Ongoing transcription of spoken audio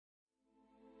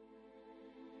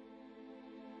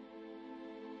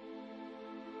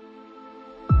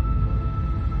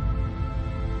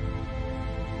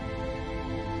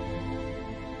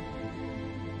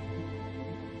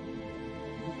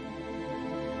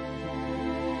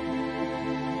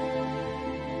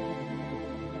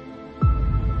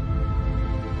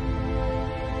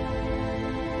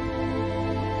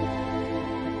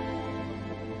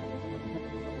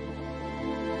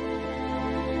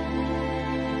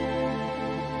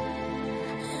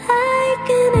like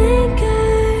an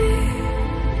anchor.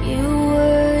 You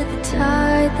were the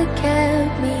tide that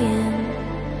kept me in.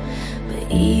 But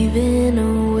even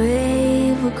a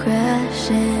wave will crash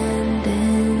and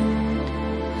end.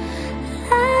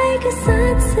 Like a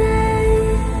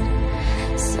sunset,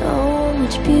 so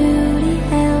much beauty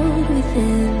held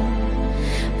within.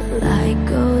 But light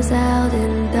goes out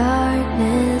and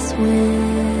darkness wins.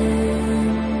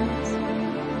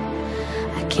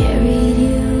 I carried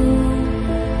you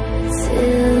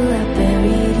till I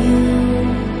buried you,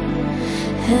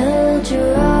 held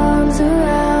your arms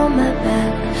around my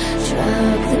back,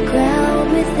 struck the ground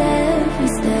with every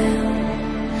step.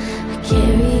 I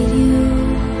carried you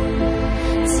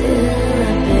till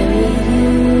I buried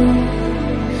you.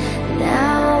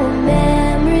 Now a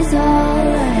memory's all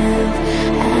I have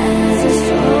as the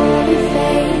story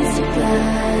fades to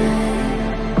black.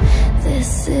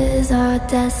 This is our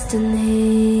destiny.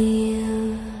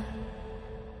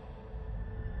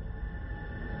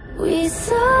 We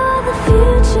saw the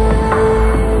future,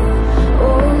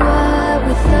 or what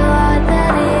we thought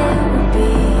that it would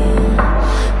be.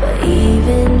 But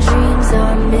even dreams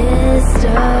are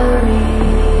mystery.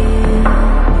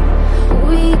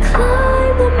 We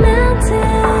climbed the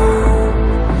mountain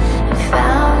and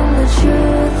found the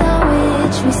truth on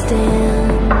which we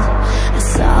stand. I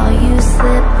saw you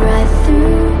slip right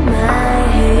through my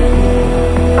hands.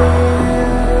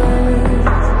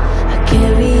 I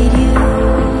carried you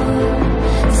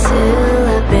till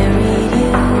I buried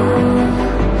you,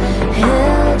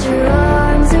 held your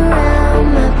arms around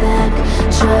my back,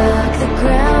 struck the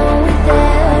ground with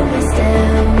every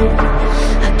step.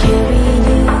 I carried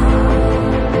you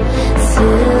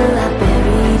till I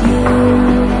buried you.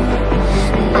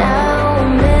 Now a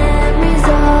memory's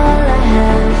all I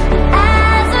have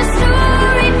as our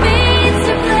story fades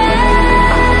to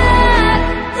black.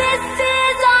 This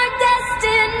is our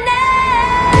destiny.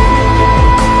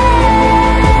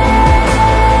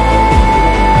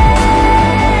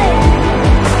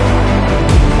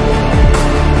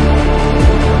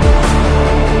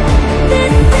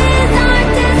 This is our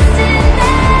destiny.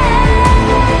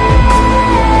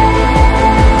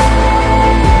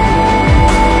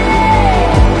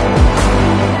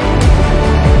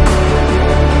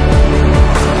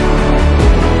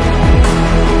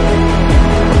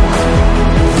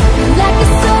 Like a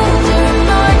soldier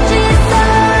marches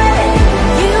on,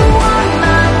 you are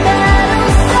my battle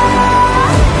star.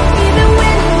 Even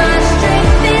when my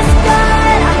strength is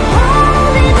gone, I'm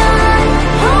holding on,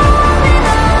 holding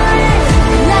on.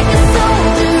 Like a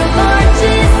soldier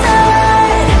marches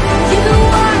on, you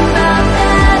are my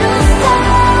battle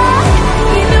star.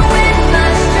 Even when my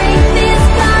strength is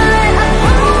gone, I'm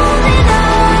holding on.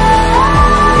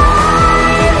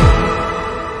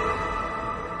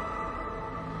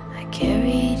 I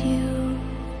carried you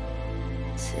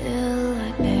till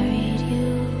I buried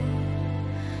you,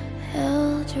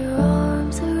 held your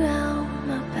arms around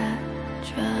my back,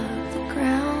 struck the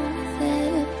ground with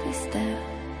every step.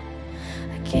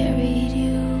 I carried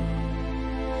you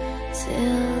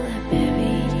till I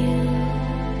buried you.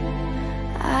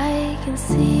 I can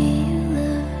see you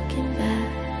looking back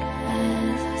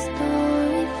as the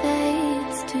story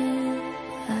fades to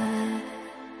black.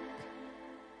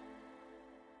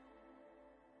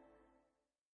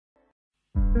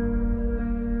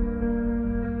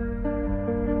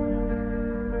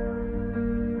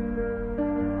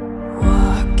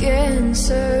 Walk in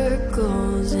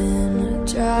circles in a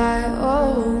dry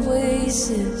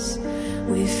oasis.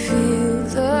 We feel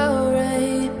the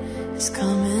rain is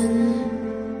coming.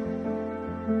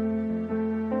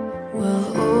 We'll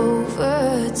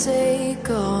overtake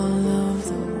all of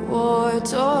the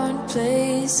war-torn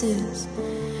places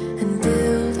and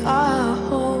build our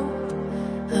hope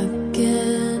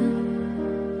again.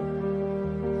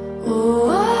 Oh,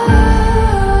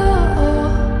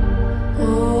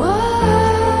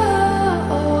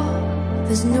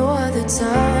 there's no other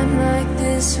time like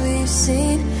this we've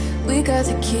seen. We got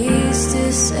the keys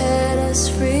to set us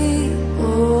free.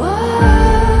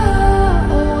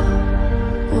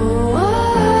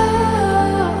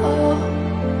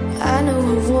 I know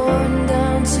we're worn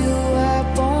down to our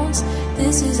bones.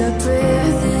 This is our prayer,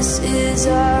 this is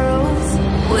our oath.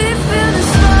 We feel the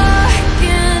spark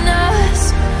in us.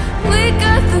 We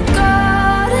got the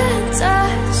golden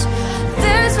touch.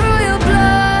 There's royal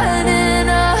blood in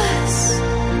us,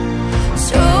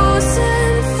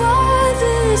 chosen for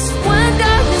this. When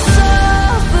darkness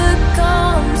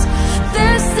overcomes,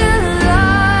 there's still a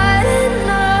light in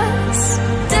us.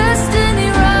 Destiny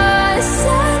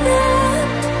rising up,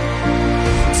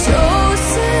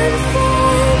 chosen for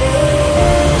this.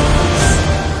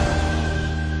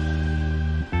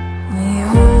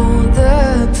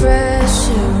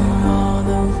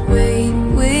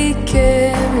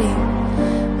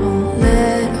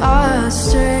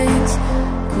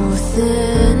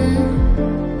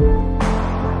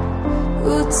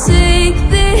 take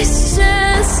these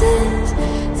chances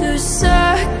through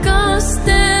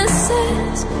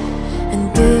circumstances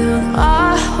and build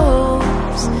our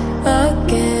hopes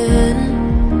again.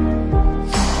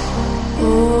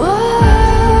 Oh, oh,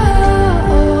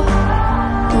 oh,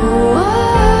 oh,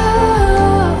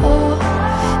 oh.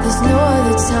 There's no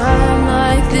other time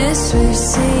like this we've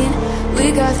seen.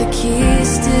 We got the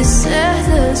keys to set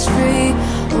us free.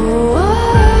 Oh, oh,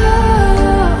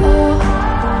 oh,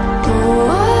 oh,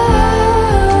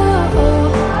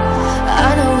 oh. I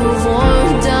know we're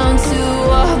worn down to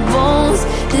our bones.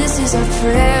 This is our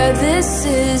prayer, this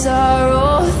is our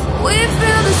oath. We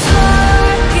feel the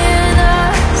spark in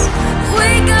us. We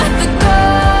got the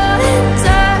golden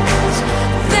touch.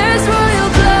 There's royal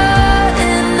blood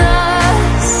in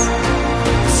us,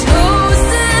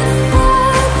 chosen for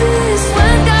this.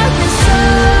 When darkness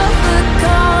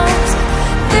overcomes,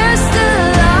 there's still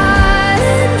light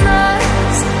in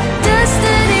us.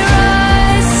 Destiny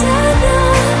rising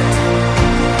up,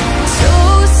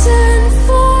 chosen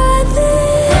for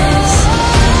this.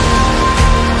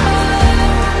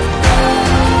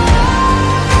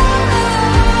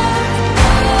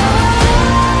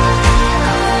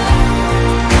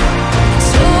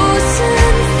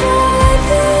 Chosen for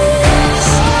this.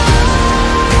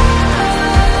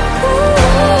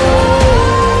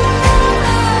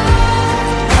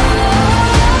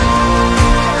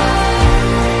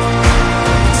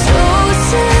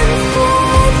 Chosen for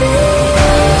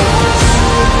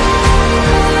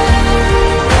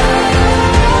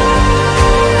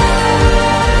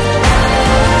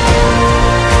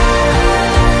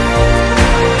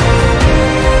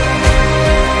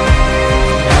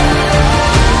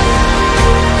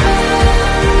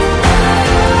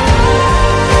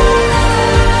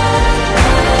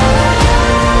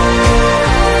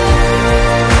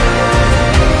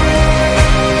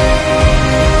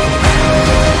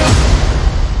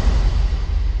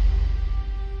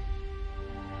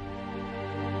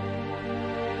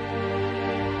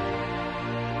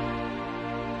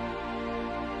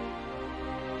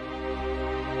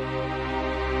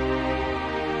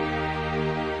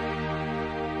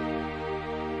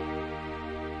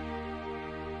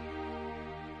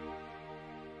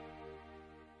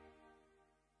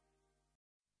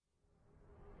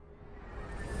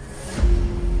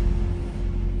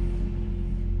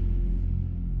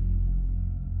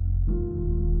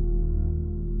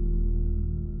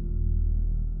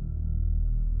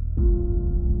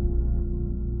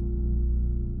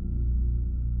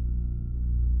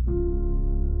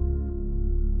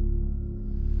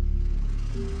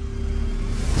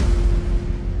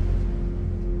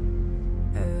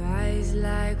Arise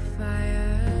like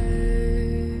fire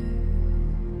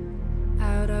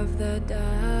out of the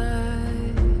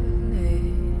darkness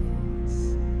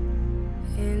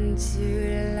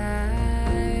into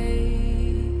light.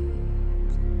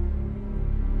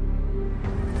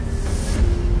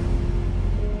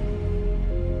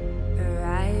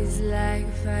 Arise like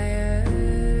fire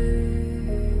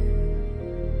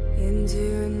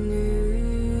into a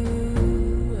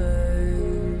new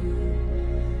world.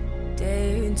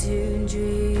 Dare to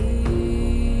dream.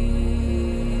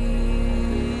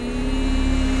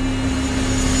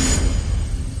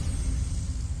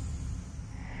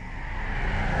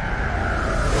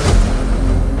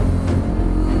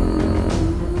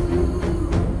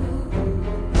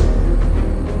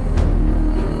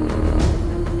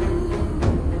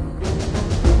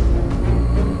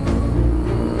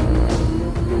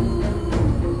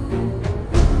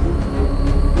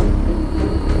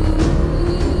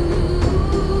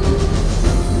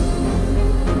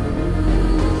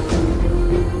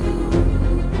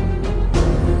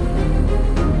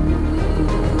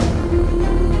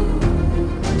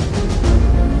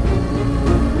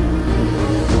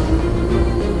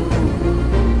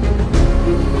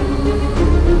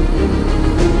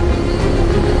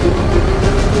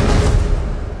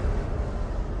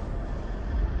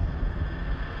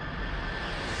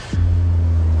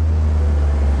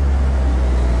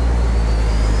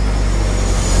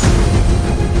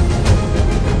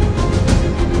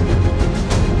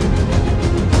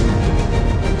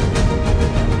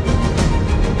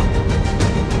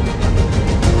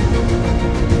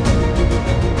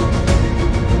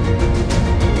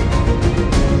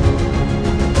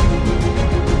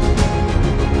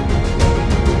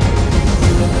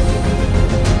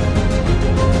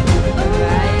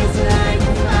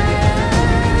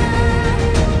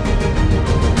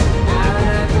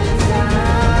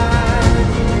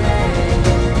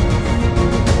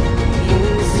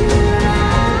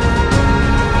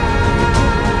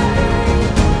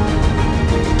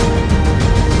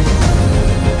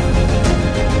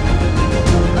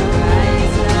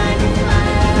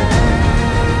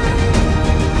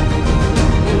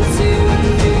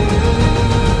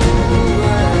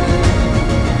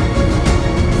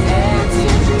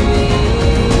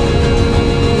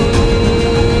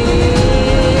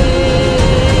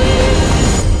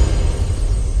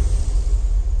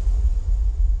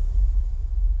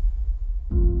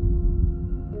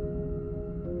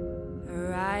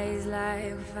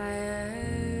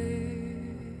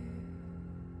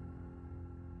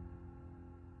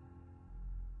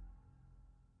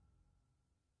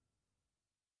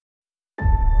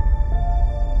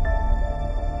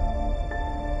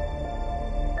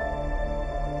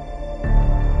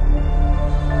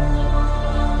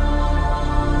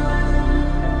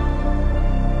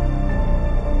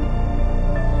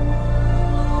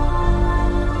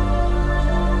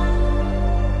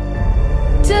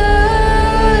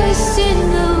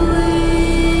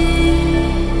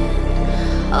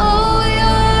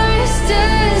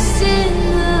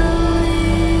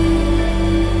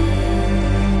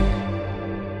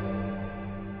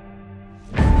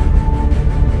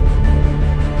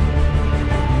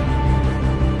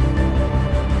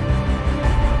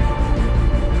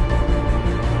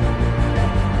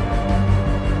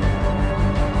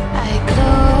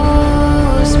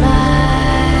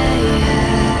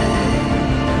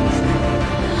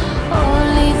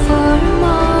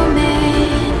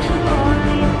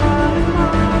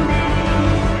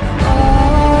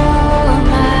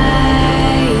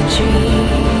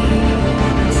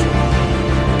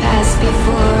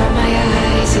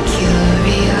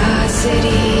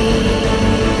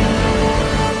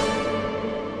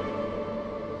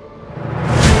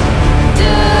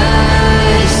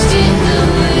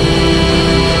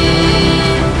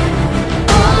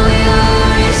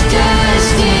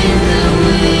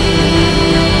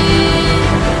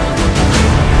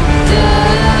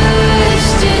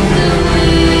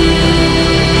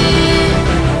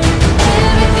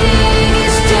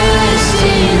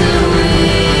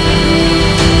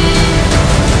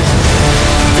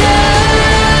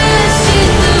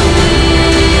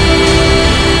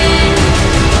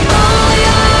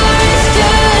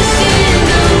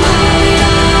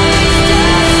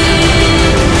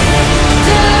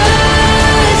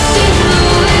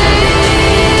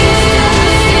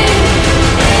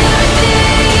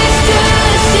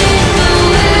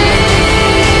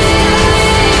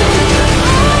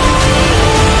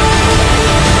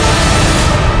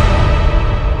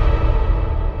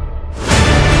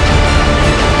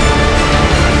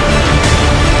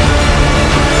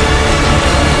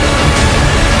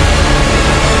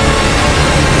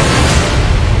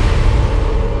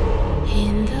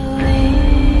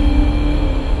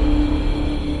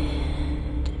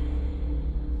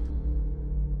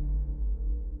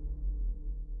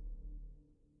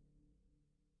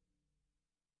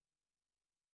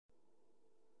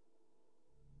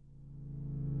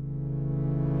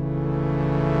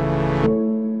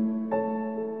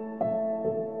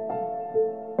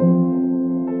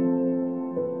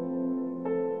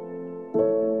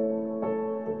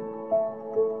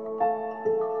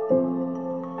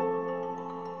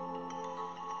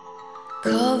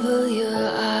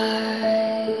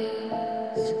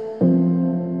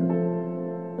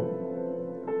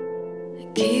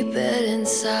 keep it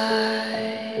inside.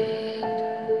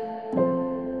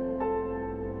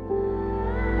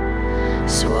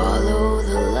 Swallow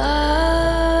the light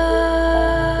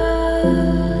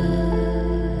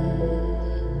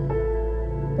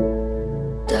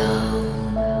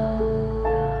down.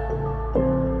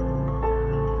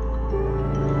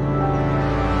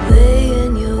 Lay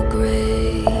in your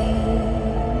grave,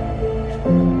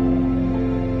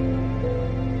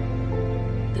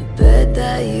 the bed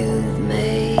that you've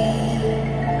made.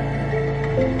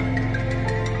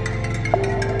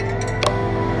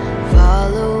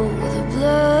 Follow the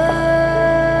blood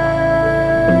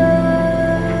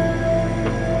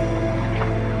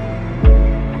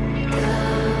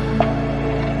down,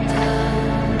 down,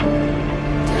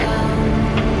 down.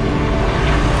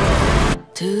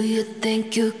 Do you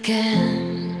think you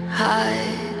can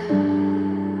hide?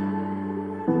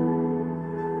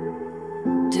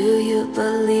 Do you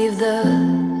believe the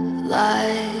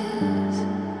lies?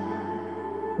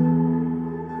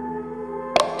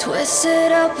 Twist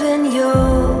it up in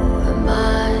your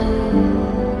mind.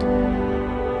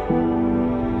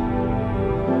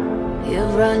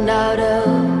 You've run out of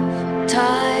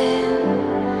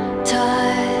time,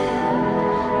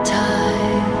 time, time.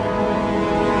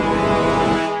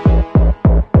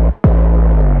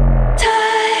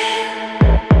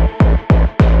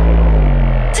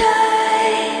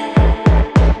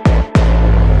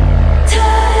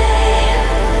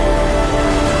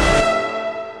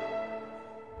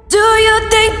 Do you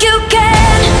think you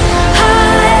can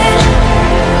hide?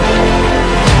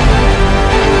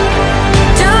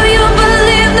 Do you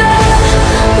believe the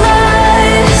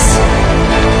lies?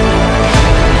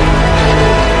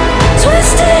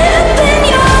 Twist it up in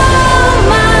your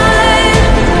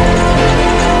mind.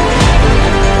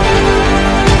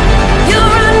 You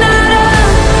run out of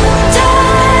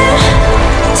time,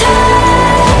 time,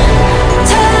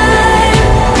 time.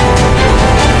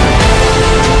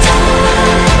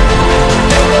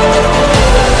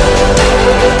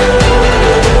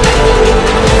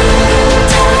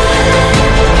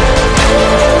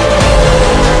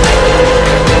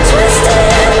 Twist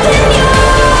it up in your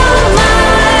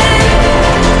mind.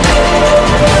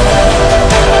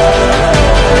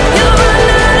 You run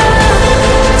out of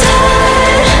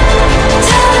time,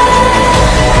 time, time.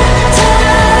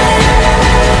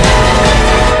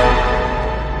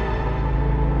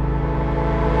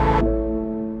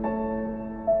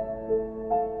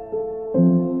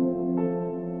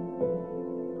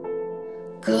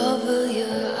 Cover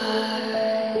your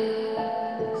eyes.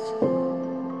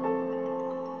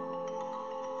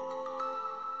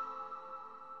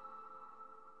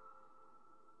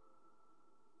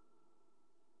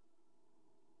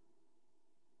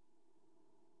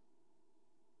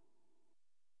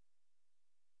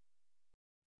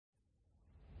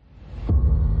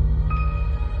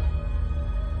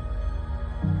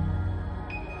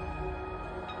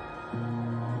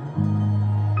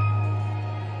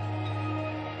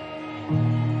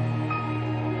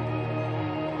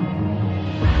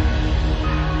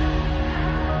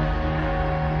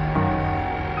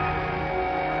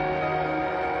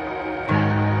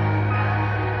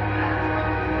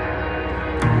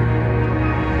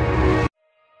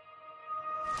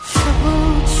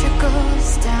 Trouble trickles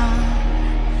down,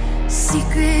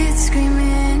 secrets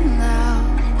screaming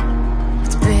loud.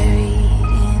 What's buried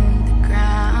in the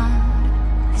ground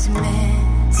is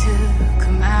meant to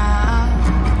come out.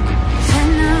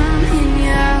 Venom in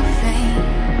your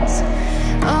veins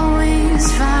always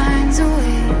finds a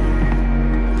way.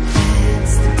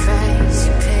 It's the price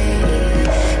you pay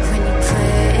when you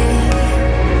play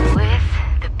with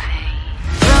the pain.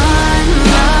 Run,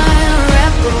 run,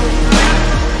 rebel.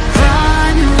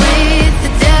 Run with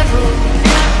the devil.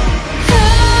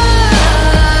 Oh.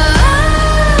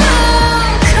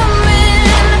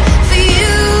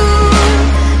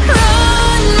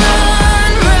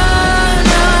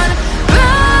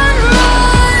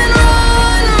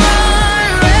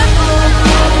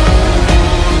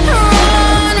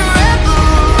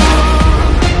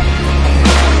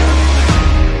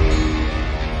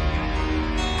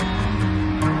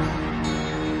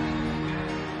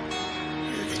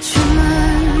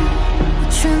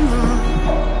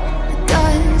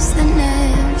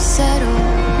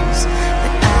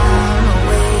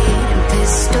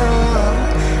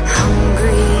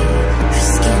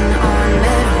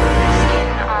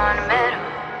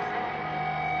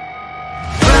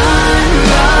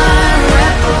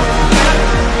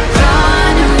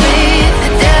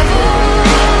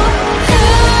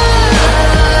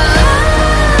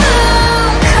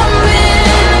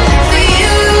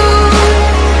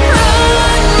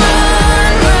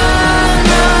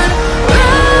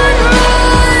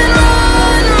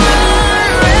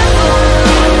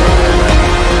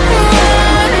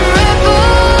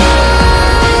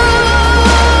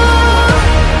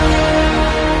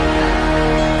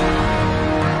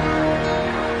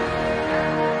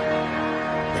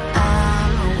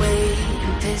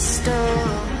 pistol.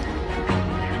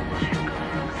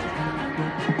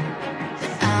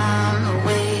 I'm a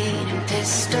waiting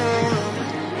pistol.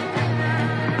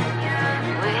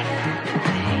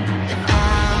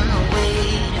 I'm a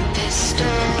waiting pistol.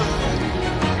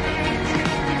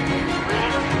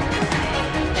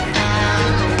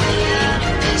 I'm a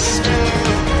waiting pistol.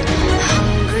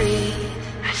 Hungry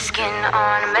for skin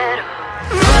on metal.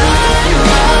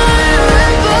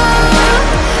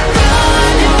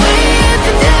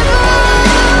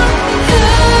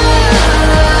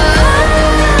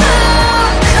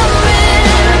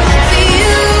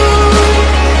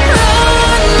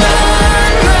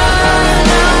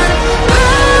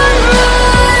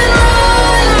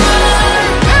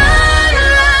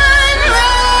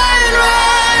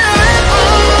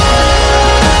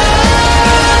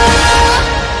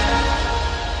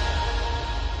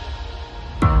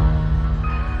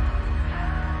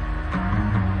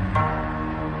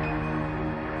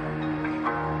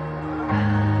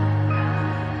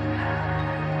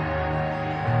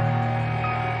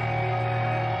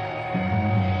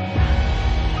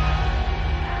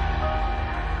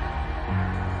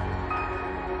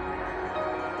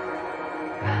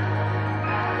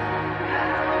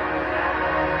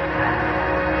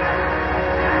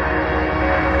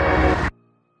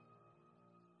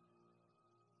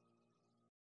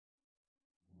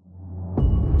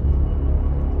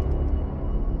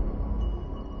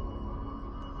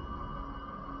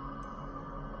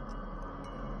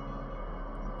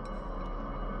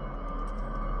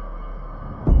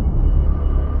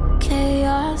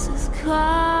 Chaos is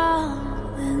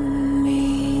calling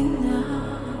me now.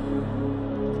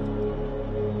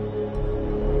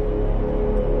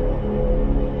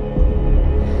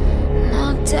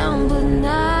 Knocked down but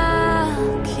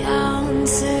not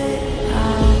counted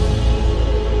out.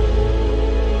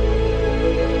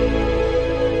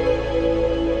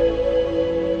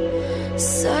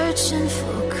 Searching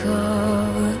for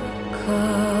cover,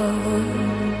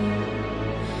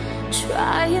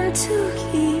 trying to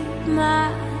keep my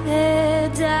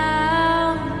head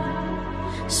down,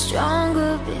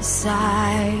 stronger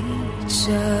beside each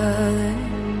other.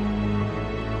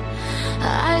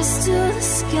 Eyes to the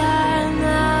sky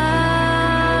now.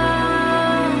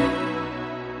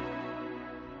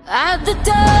 At the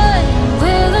dawn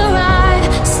will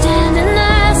arrive, standing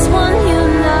as one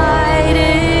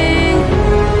united,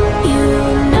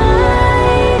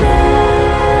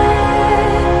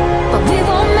 but we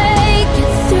won't make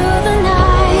it through the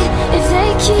night if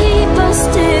they keep us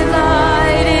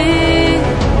divided.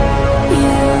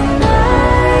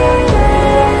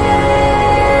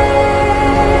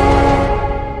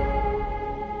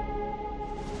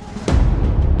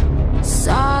 United,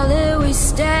 solid we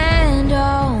stand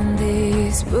on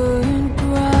these burning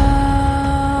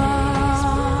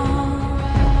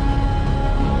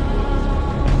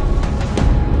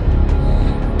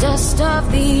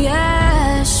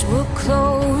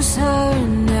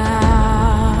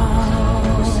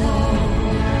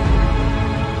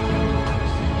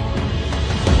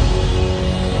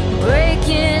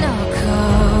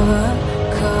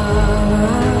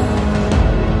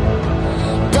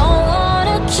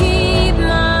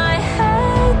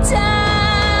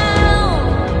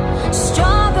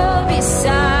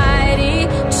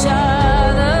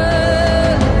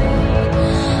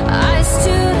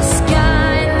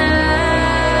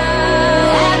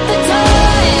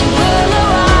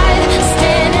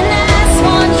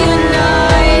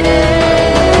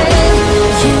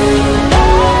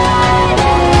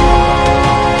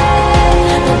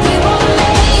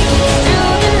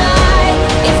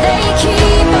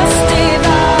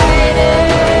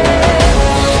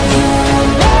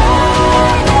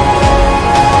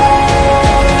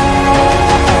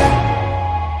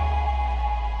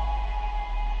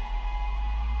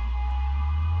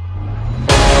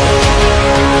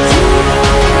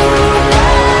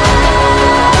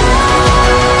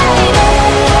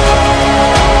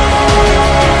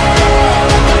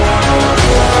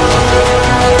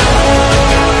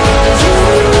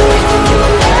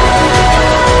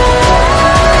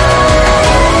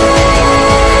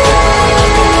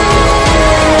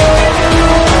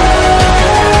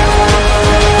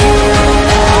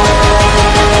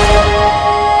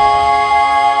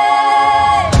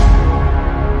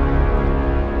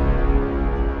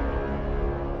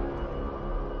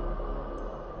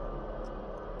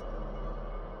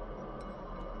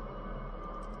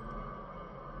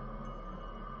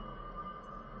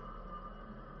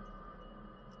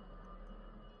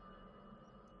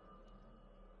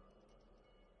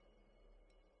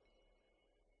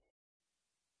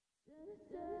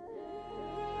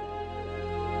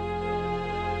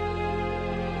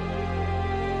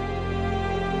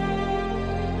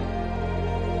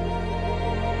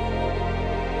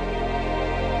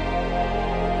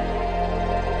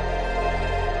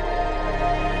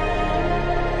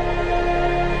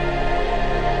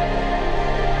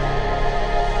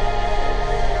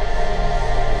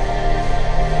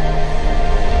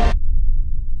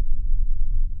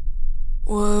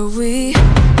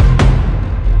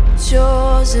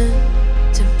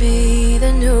destined to be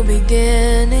the new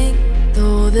beginning.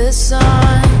 Though the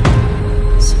sun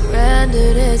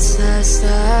surrendered its last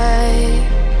light,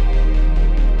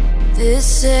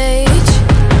 this age,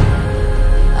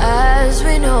 as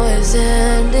we know, is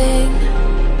ending.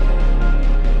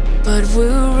 But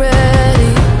we're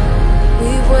ready,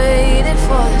 we've waited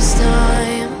for this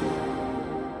time.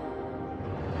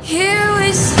 Here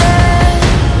we stand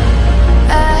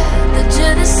at the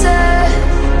Genesis,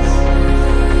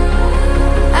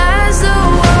 as the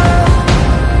world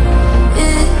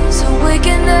is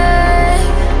awakening.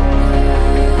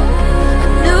 A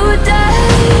new day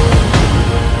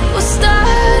will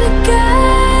start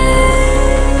again.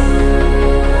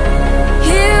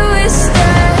 Here we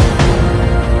stand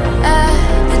at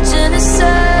the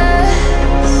Genesis,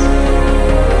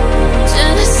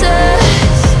 Genesis.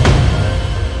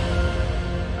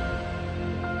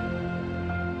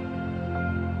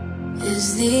 Is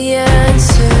the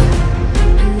answer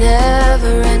a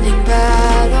never-ending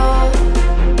battle?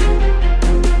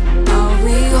 Are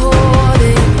we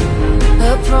holding a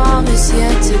promise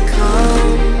yet to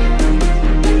come?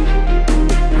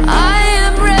 I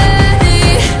am ready,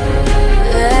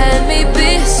 let me be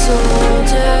a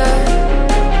soldier,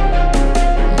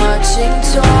 marching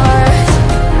towards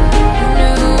a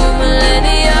new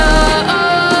millennium.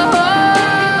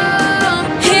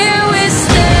 Here we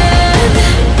stand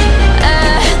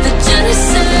at the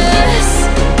Genesis,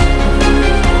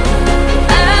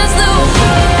 as the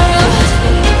world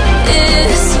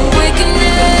is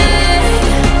awakening.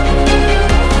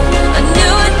 A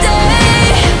new day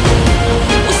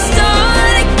will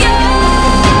start again.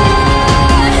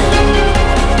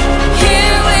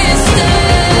 Here we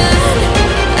stand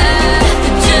at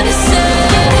the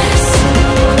Genesis,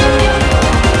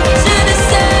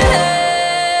 Genesis.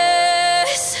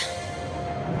 We'll start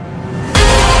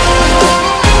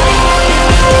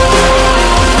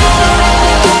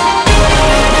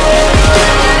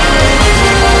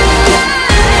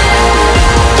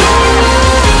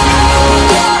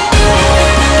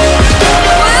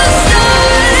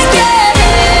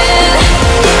again.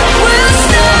 We'll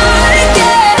start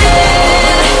again.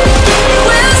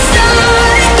 We'll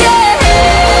start again.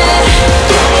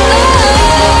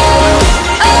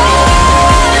 Oh,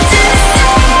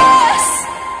 Genesis.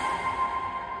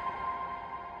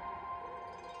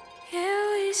 Here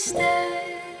we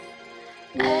stand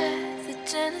at the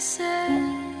Genesis,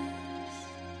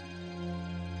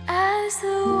 as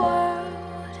the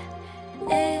world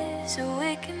is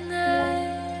awakening.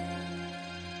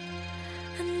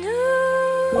 A new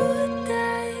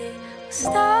day will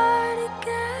start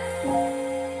again.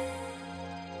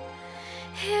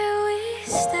 Here we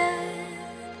stand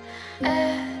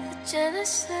at the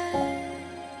Genesis,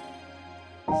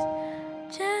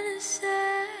 Genesis.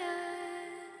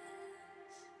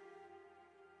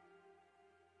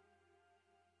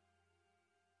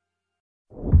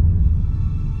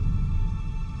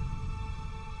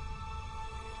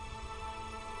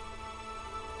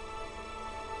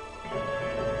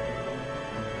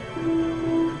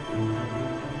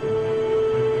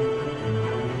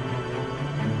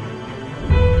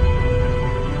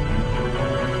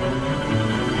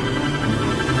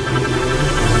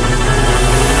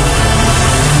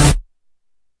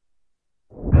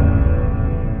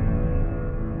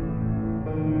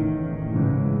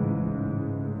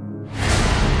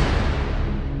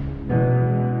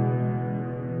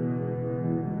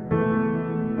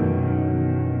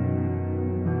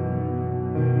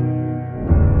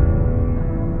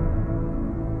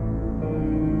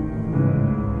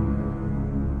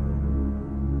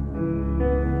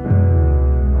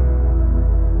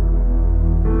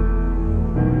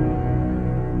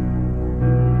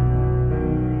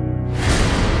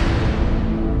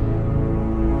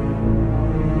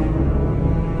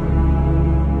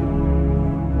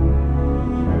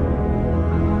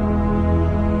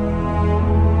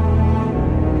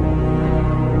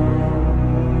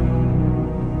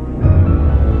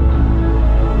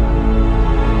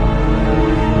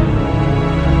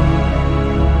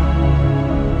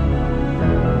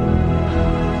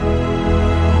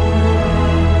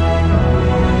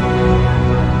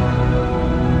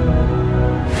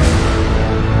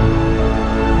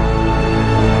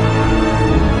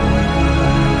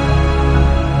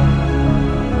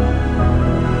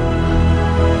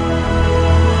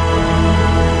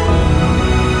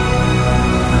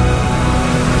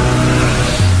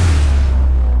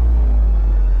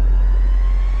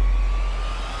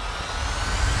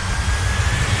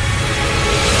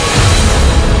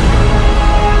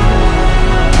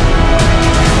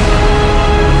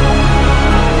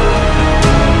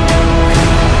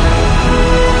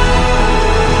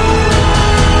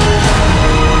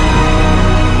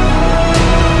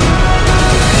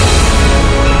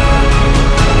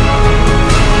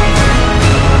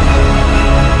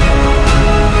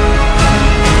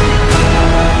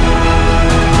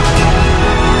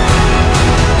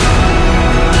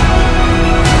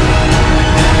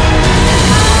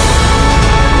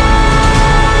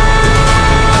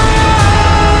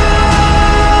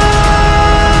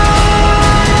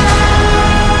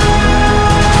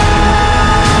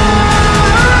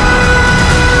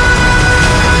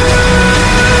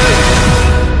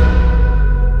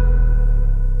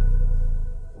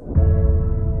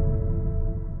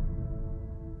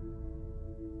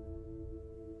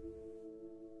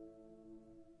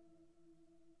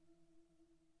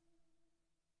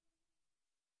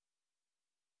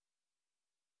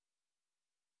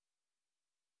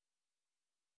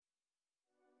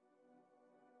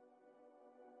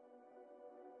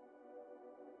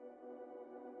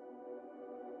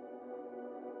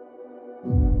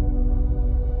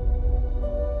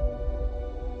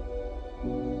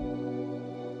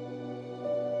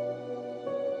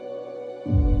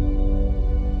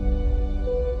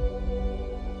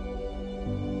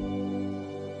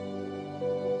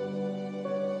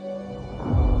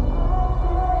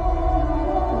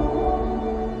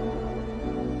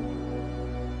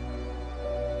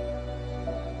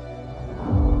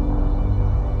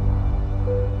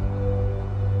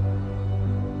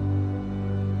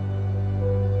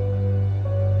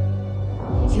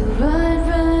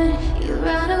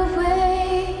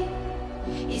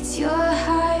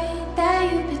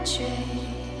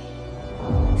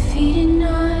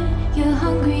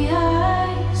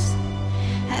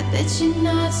 Bet you're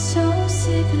not so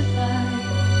civilized.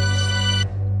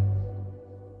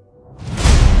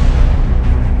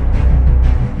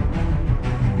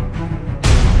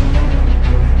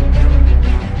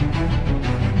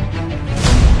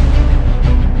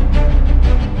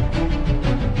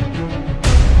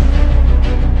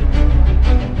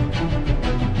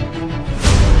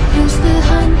 Who's the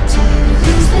hunter?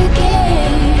 Who's the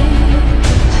game?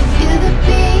 I feel the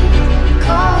beat,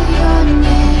 call your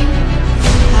name.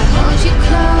 I hold you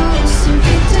close in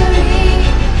victory.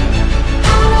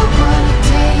 I don't wanna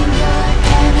tame your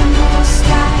animal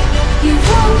style. You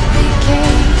won't be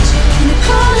caged in the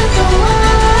cold of the wild.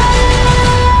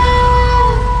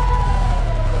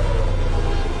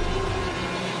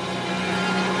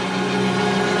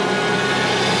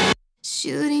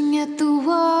 Shooting at the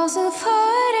walls of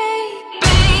heartache.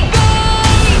 Baby,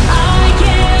 I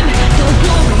am the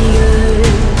warrior.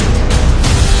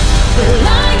 Well,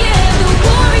 I am the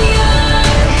warrior.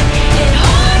 And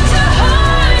heart to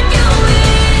heart, you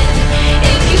win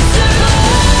if you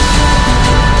survive.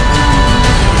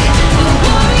 The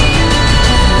warrior.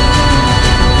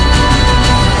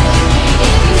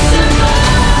 If you survive.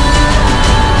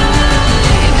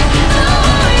 The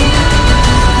warrior.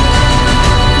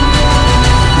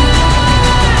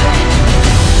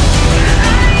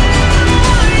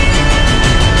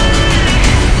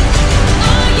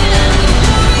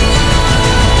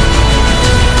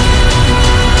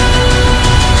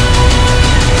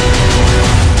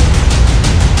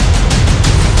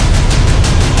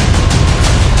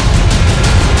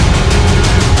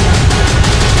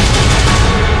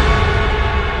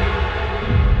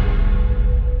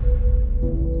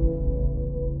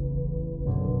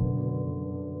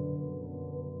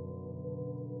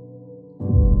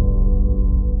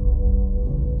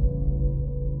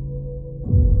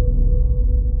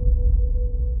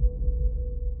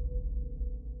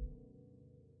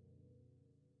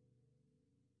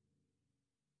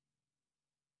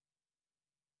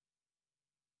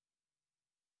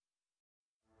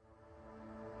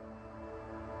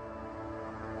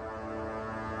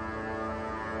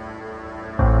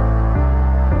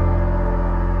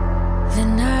 The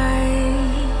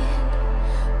night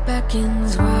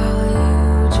beckons while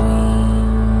you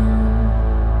dream.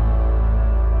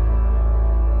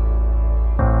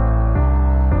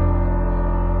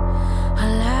 A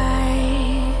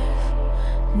life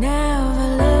never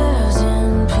lives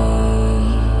in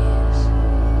peace.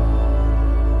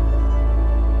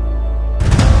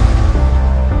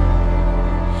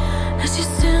 As you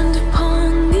stand upon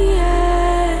the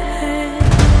edge,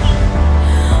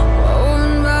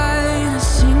 woven by a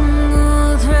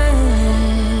single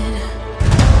thread,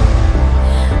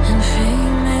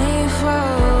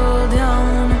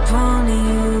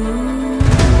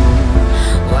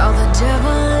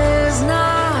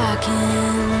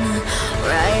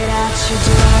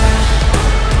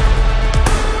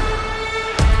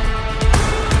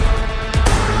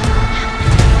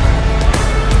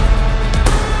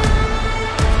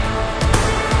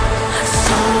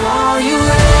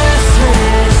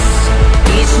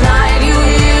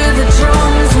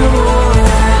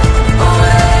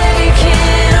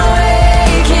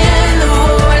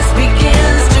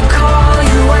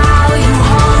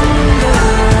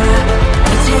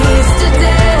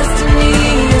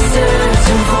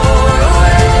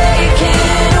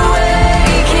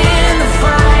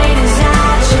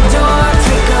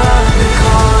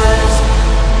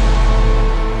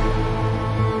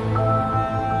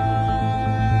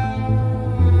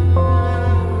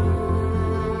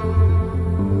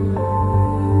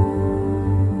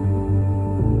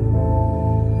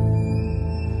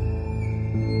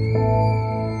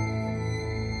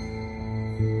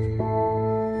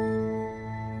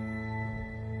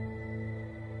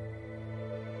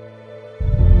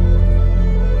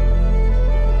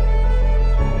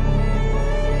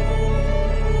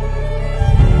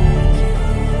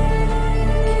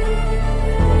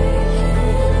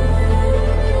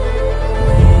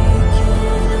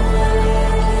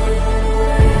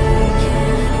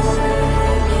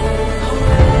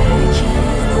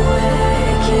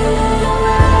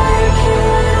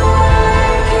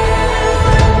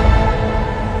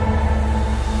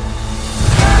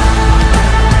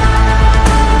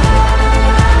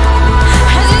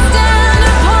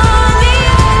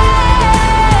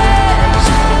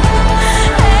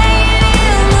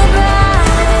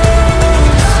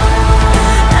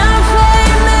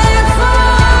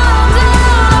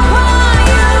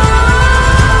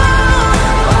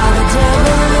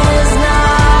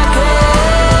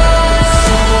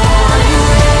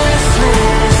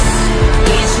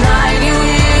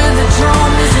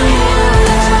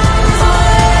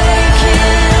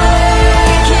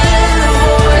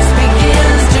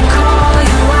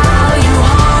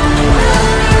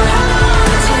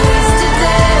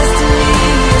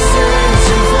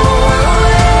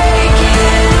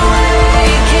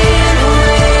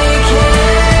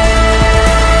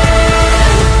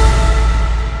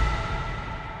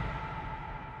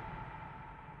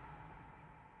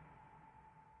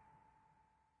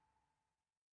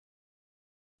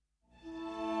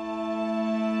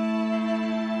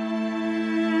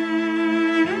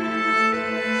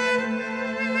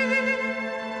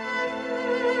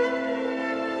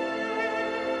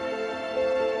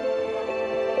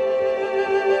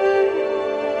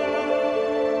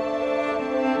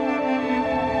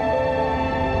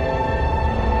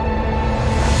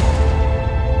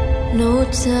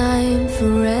 time for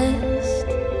rest.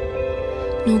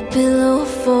 No pillow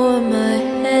for my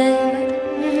head.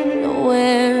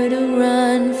 Nowhere to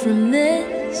run from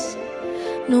this.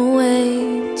 No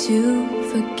way to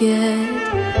forget.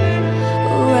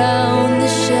 Around the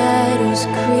shadows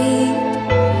creep.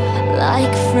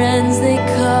 Like friends they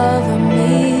cover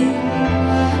me.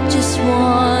 Just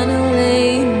wanna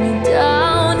lay me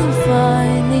down and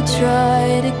finally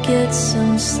try to get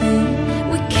some sleep.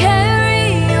 We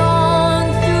carry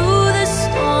on through the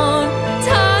storm,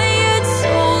 tired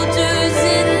soldiers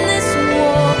in this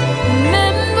war.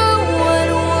 Remember what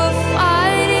we're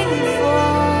fighting for.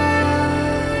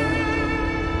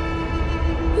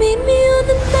 Meet me on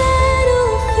the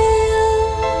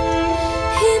battlefield,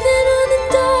 even on the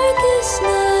darkest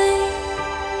night.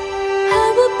 I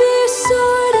will be your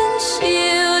sword and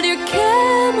shield, your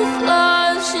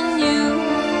camouflage, and you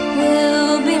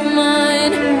will be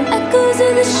mine. Echoes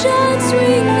of the shots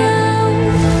ring out.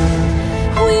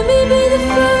 We may be the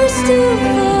first to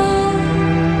fall.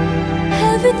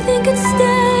 Everything could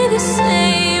stay the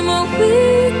same, or we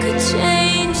could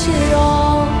change it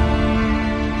all.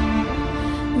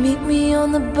 Meet me on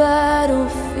the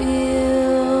battlefield.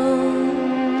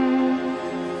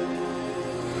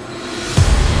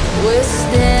 We're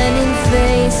standing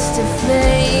face to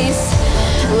face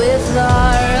with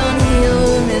our own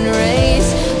human race.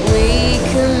 We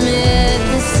commit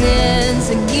the sins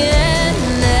again,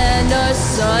 and our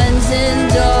sons and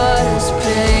daughters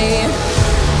pay.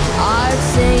 Our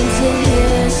tainted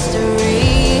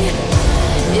history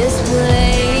is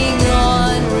playing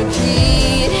on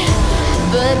repeat,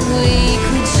 but we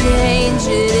could change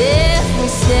it if we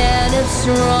stand up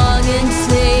strong and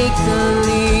take the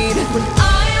lead. When I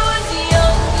was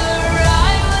younger, I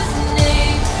was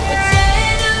named a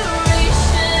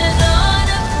generation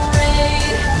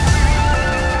unafraid.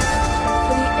 For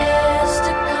the years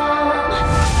to come,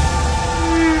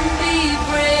 be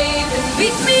brave and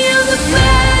beat me on the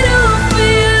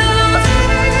battlefield,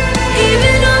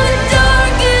 even on the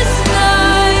darkest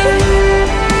night.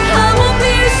 I will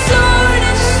be your sword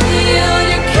and shield,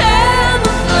 your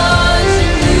camouflage,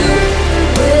 and you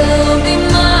will be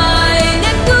mine.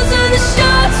 Echoes of the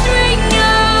shots ring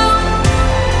out.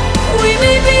 We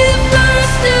may be the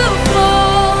first to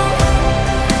fall.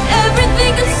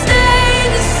 Everything could stay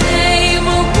the same,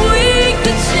 or we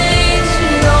could change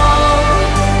it all.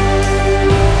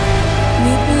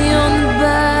 Meet me on the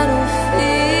battlefield.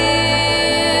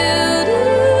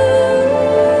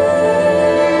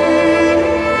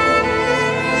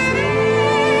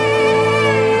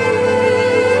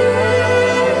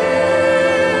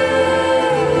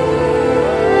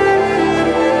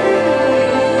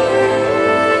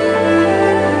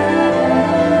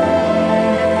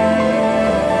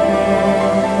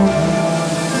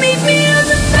 Meet me on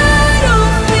the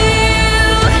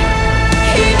battlefield,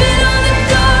 even on the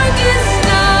darkest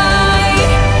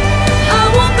night. I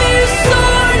will be your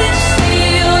sword and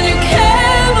shield, your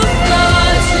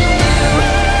camouflage, and you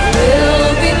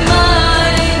will be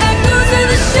mine. Echoes of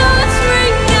the shots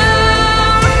ring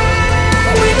out.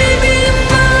 We may be the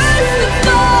first to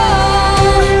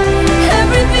fall.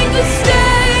 Everything could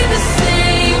stay the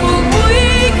same, or we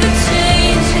could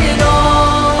change it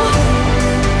all.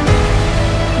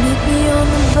 Meet me on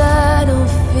the battlefield.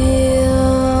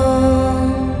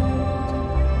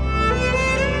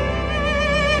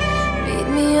 Meet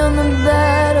me on the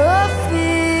battlefield.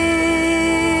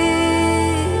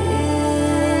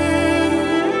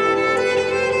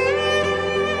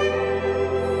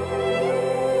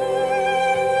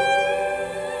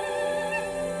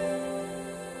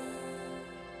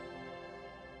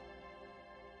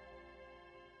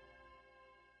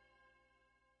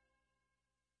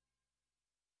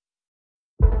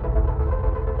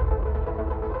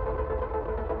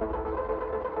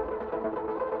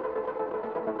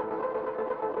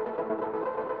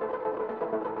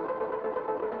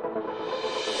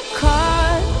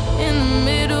 Caught in the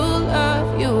middle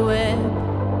of your web.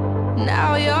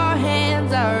 Now your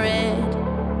hands are red.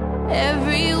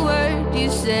 Every word you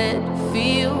said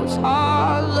feels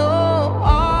hollow.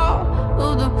 All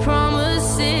of the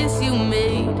promises you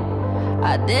made,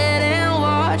 I didn't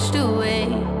watched away.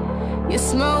 Your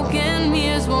smoke and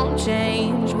mirrors won't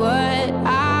change what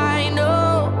I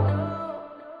know.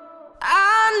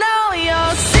 I know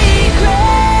your secrets.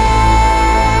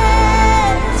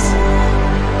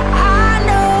 I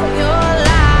know your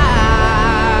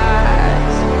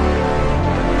lies.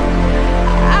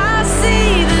 I see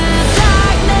the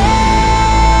darkness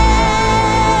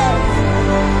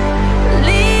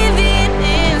living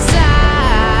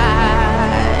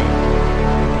inside.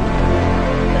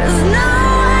 There's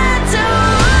nowhere to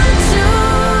run to.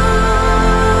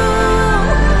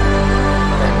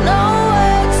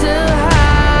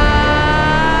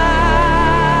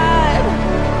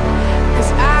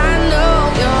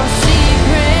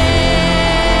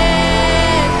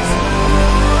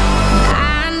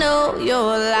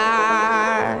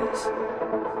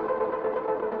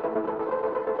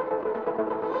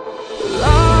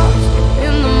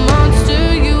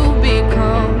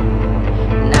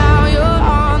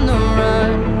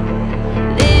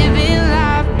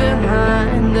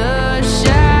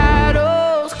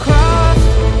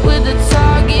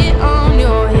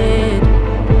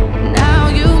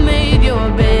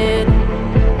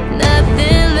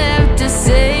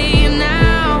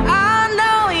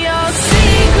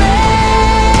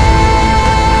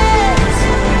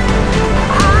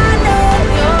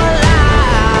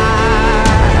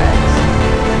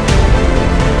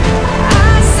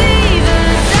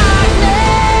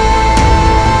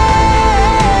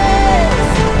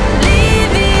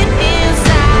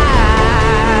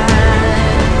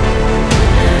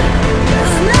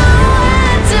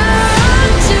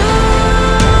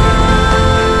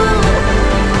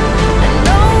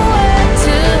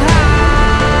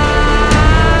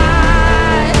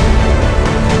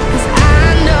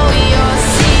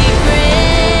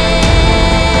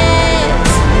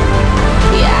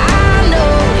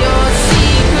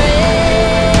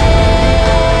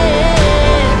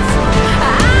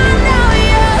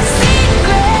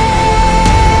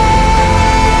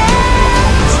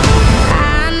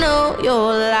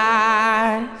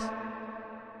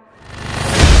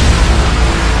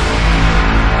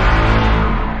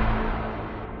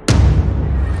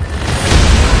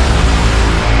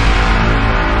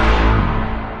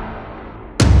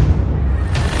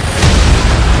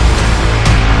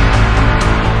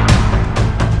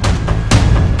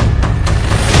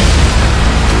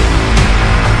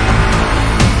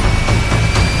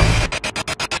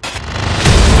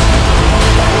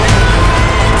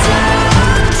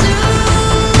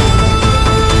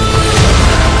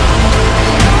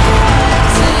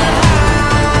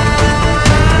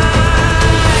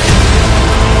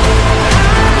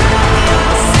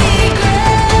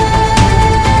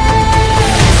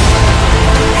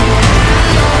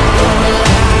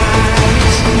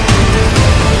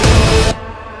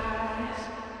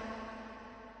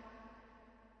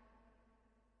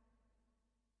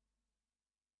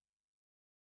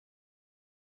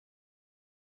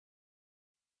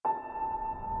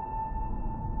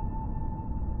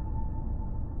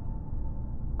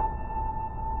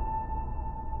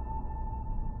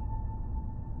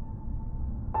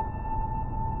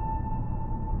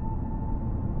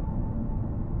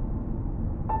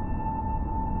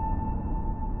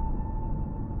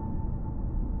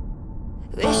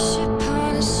 Wish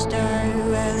upon a star,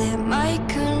 well it might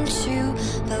come true.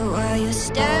 But while you're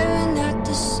staring at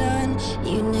the sun,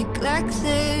 you neglect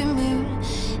the moon.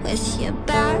 With your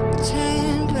back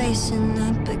turned, racing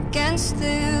up against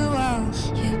the wall,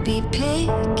 you'll be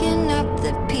picking up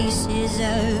the pieces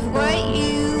of what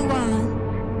you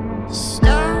want. The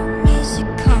storm is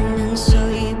coming, so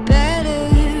you better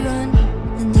run.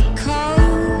 And the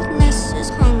coldness is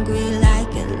hungry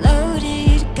like a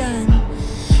loaded gun.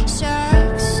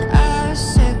 Sharks are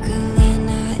circling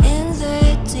out in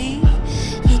the deep.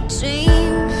 You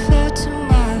dream for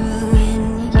tomorrow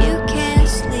and you can't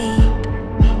sleep.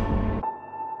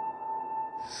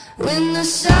 When the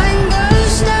sun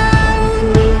goes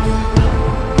down,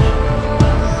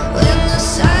 when the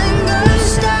sun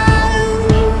goes down,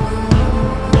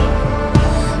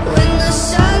 when the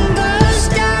sun goes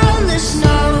down, there's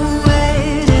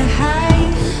nowhere to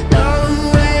hide,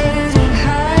 nowhere to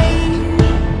hide.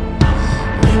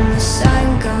 When the sun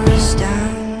goes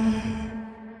down,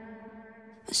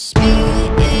 my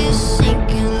spirit is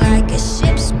sinking like a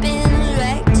ship's been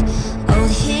wrecked.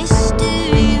 Old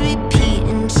history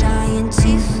repeating, trying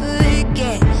to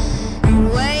forget. And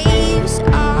waves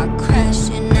are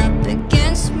crashing up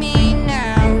against me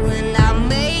now. And I'll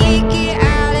make it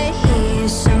out of here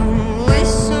some way,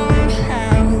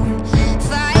 somehow.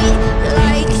 Fight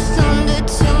like thunder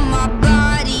till my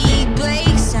body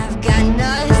breaks. I've got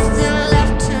nothing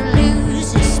left to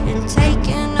lose, it's been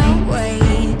taken away.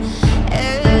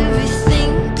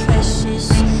 Everything precious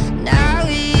now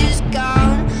is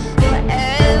gone.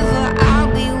 Forever I'll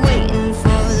be waiting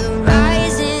for the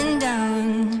rising dawn.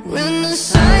 When the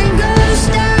sun goes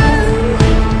down,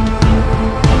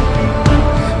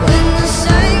 when the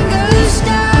sun goes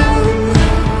down,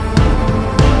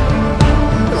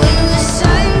 when the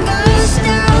sun goes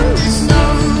down, there's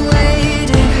nowhere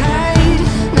to hide,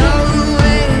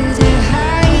 nowhere to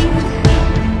hide.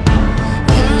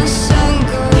 When the sun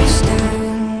goes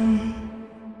down,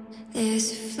 there's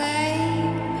a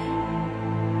flame,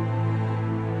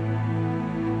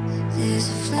 there's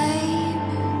a flame,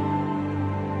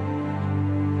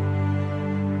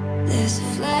 there's a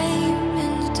flame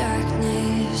in the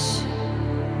darkness.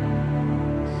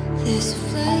 There's a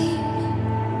flame,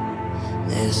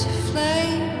 there's a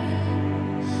flame,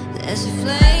 there's a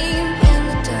flame in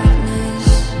the darkness.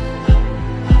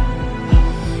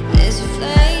 There's a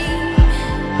flame,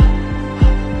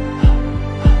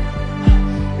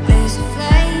 there's a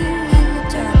flame in the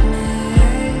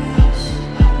darkness.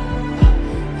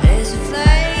 There's a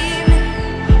flame,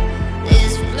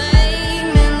 there's a flame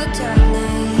in the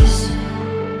darkness.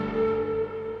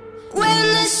 When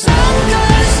the sun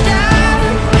goes down,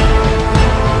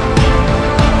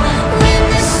 when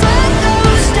the sun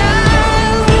goes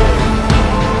down,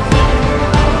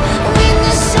 when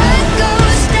the sun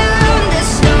goes down,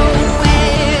 there's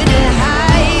nowhere to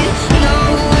hide,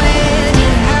 nowhere to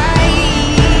hide.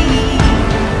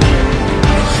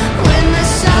 When the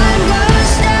sun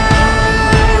goes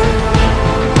down,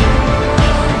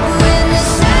 when the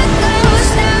sun goes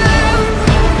down,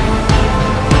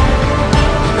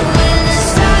 when the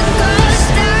sun goes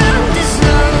down, there's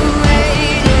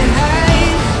nowhere to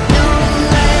hide,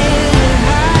 nowhere to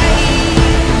hide.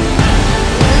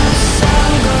 When the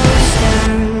sun goes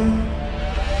down.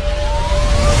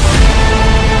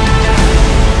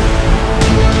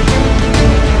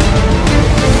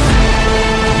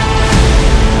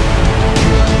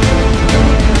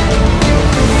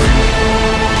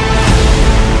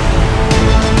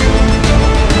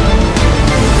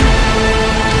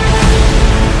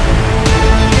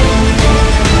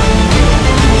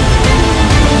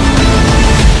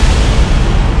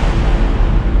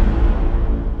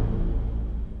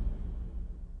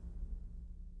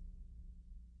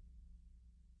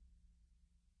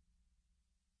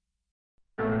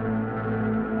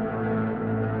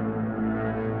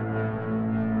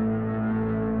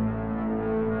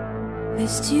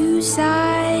 There's two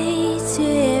sides to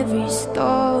every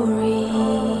story,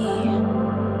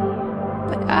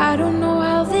 but I don't know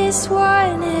how this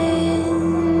one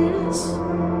ends.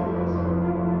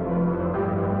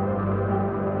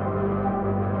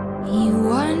 You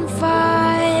want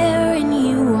fire and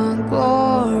you want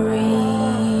glory,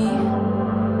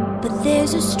 but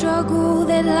there's a struggle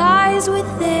that lies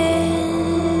within.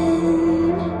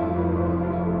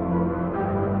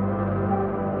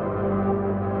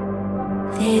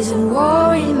 There's a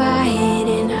war in my head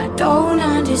and I don't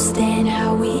understand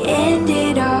how we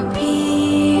ended up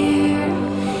here.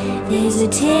 There's a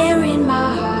tear in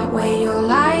my heart where your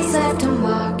lies left a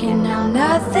mark, and now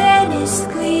nothing is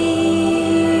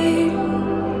clear.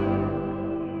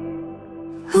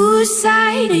 Whose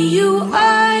side are you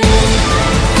on?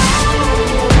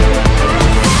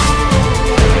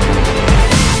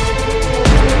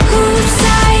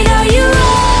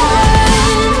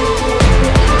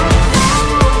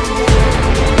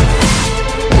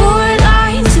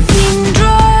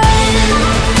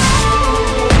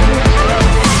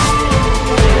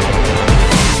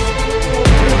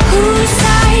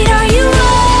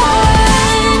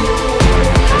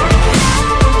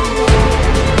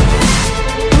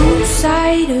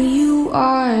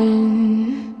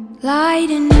 on. Light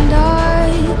and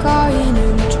dark are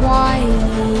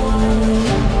intertwining.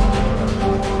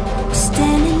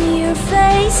 Standing here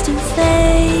face to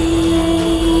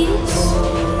face.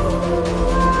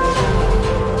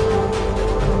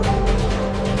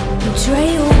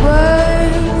 Betrayal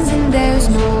burns and there's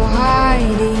no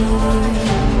hiding.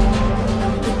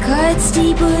 The cut's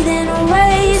deeper than a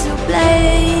razor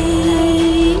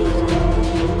blade.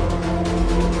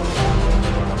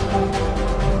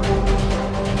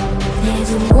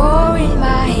 There's a war in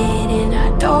my head and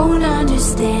I don't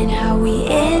understand how we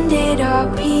ended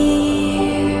up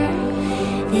here.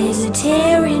 There's a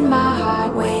tear in my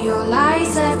heart where your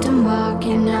lies left a mark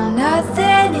and now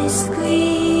nothing is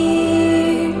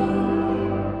clear.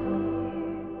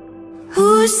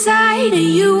 Whose side are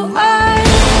you on?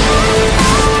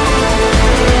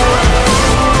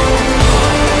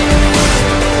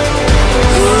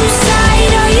 Whose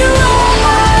side are you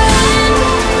on?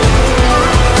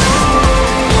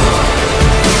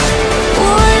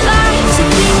 What lines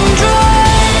have been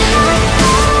drawn?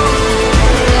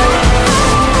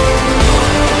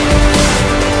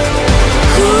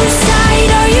 Whose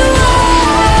side are you on?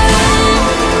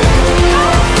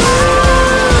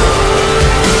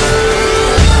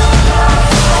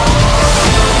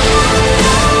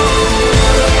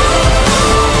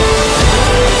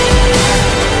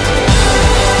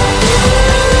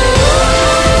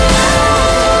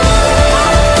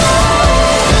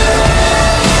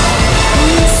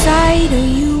 Whose side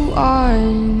are you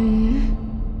on?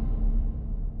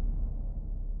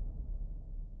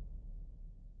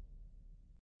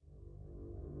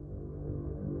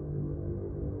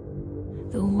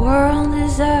 The world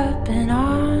is up in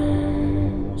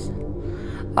arms,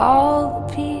 all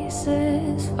the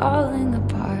pieces falling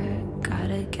apart.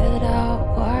 Gotta get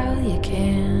out while you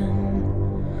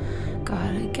can.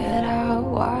 Gotta get out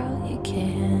while you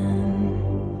can.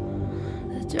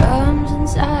 The drums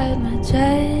inside my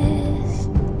chest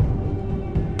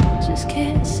just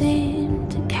can't seem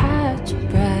to catch a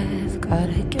breath.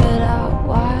 Gotta get out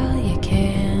while you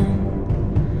can.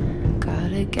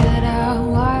 Gotta get out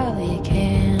while you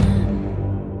can.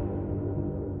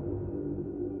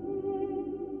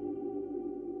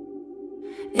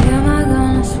 Am I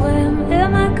gonna swim?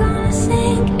 Am I gonna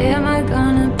sink? Am I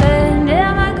gonna bend?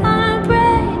 Am I gonna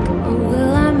break? Or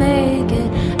will I make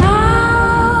it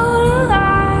out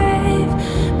alive?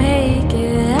 Make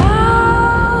it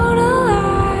out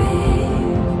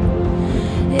alive.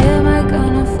 Am I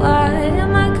gonna fly?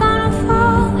 Am I gonna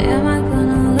fall? Am I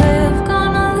gonna live?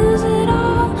 Gonna lose it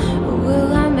all? Or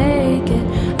will I make it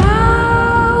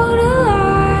out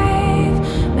alive?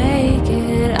 Make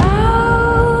it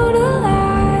out alive.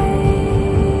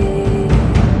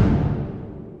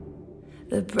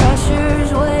 The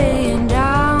pressure's weighing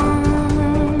down.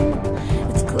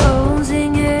 It's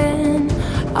closing in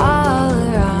all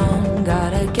around.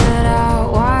 Gotta get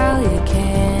out while you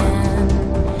can.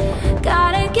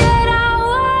 Gotta get out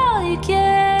while you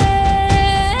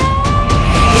can.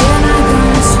 Am I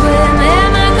gonna swim?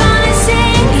 Am I gonna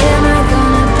sink? Am I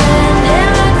gonna bend?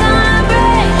 Am I gonna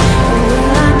break? Or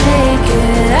will I make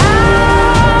it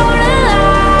out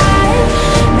alive?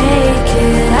 Make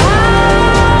it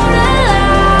out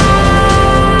alive.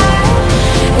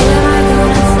 Am I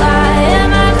gonna fly?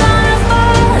 Am I gonna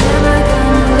fall? Am I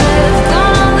gonna live?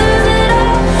 Gonna lose it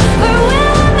all? Or will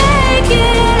I make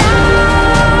it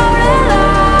out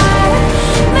alive?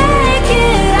 Make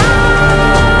it out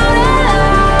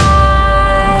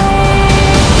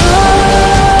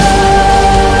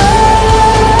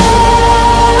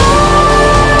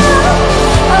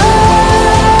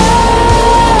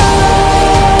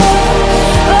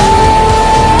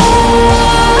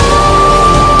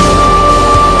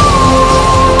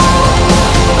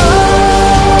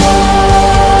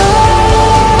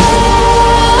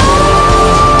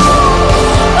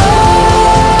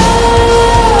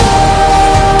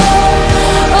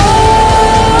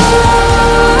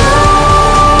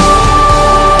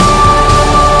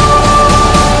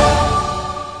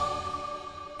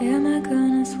Am I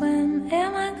gonna swim?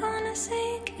 Am I gonna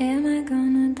sink? Am I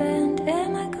gonna bend?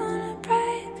 Am I gonna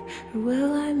break? Or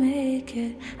will I make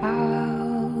it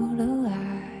out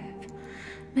alive?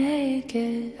 Make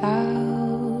it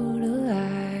out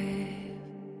alive.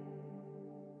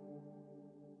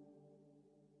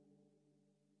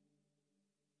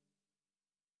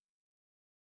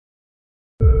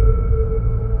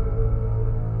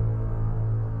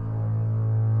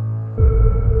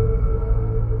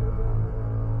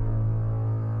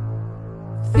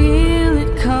 Feel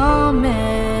it coming.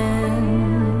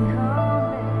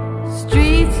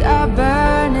 Streets are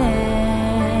burning,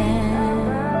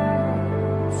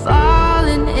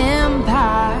 falling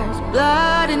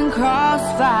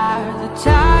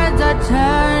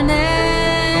time.